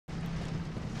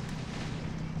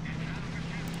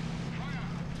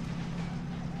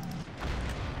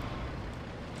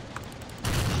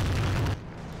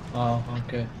Oh,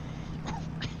 okay.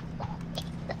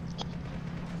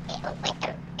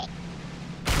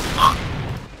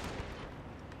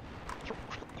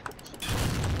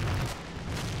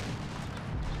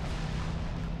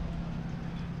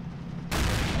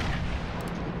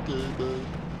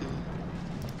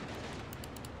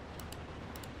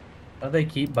 How do they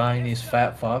keep buying these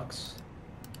fat fucks?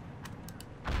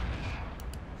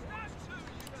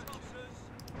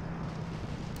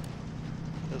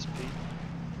 There's Pete.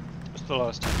 It's the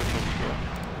last time we've got.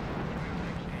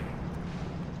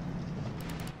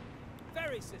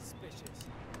 Very suspicious.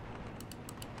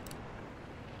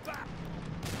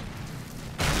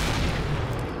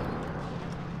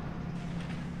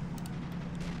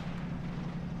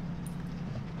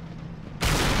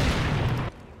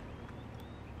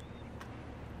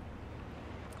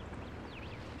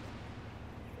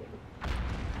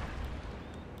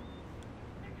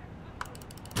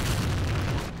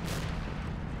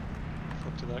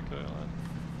 Fuck did that go on?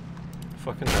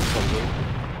 Fucking had something.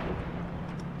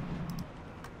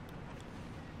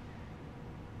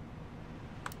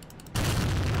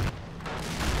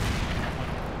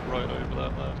 Right over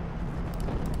that lad.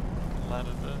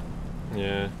 Landed there.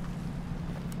 Yeah.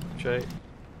 Jay.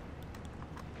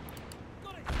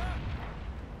 Got it, sir.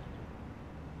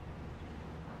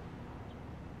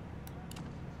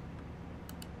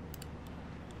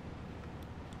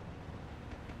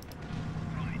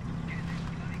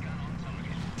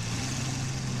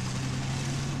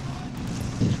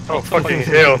 Oh fucking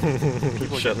hell!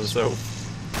 Shit himself.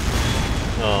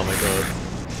 Oh my god.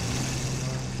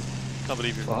 Can't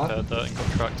believe you Fuck. repaired that and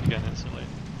got tracked again instantly.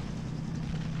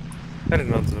 I didn't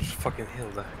know there was fucking hill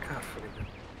there. God fucking.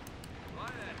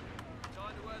 Right then.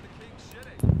 Time to wear the king's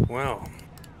shitty. Wow.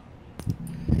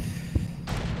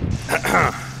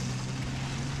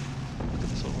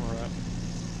 That's all we're at.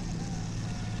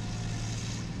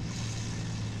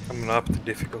 Coming up to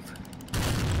difficult.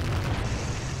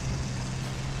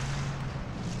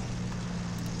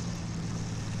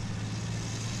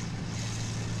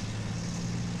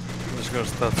 I'm just gonna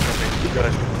start sending you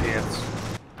guys with PNs.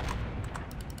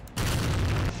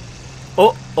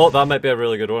 Oh, that might be a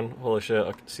really good one. Holy shit,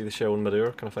 I can see the shell in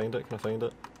midair. Can I find it? Can I find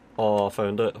it? Oh, I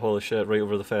found it. Holy shit, right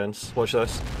over the fence. Watch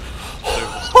this.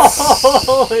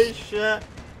 Holy shit!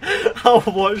 I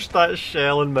watched that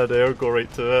shell in midair go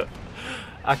right to it.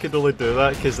 I could only do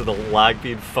that because of the lag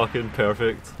being fucking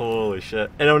perfect. Holy shit.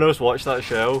 Anyone else watch that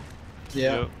shell?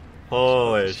 Yeah. Yep.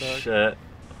 Holy Suck. shit.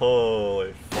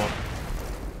 Holy fuck.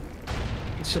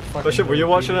 It's a fucking Bishop, were you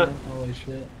watching it? Holy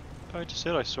shit. I just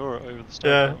said I saw it over the stack.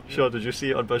 Yeah, sure, did you see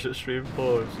it on Bishop's stream?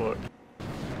 Holy fuck.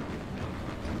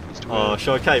 It's Oh, weird.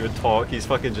 Sean can't even talk, he's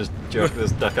fucking just jerking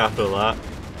his dick after that.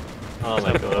 Oh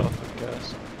my god. I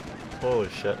guess. Holy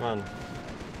shit, man.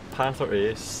 Panther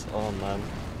Ace, oh man.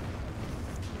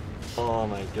 Oh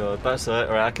my god, that's it.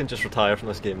 Alright, I can just retire from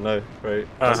this game now. Right,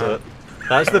 that's it.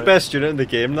 That's the best unit in the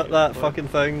game, that fucking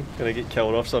thing. Gonna get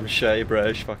killed off some shitty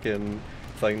British fucking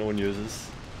thing no one uses.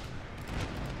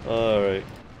 Alright.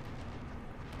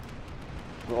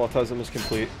 The autism is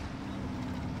complete.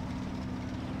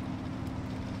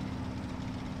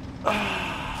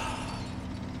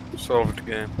 Solved the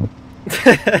game.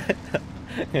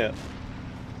 Yeah.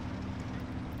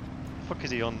 Fuck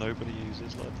is he on? Nobody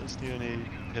uses like that's the only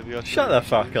heavy artillery. Shut the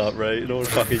fuck up, right? No one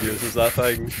fucking uses that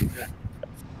thing.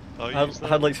 Oh, you I've use that?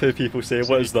 had like 2 people say, So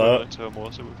what you is put that? To a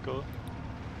mortar we've got.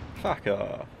 Fuck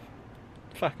off.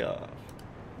 Fuck off.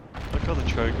 Look how the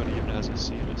Trogon even has a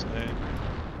C in its name.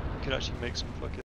 You could actually make some fucking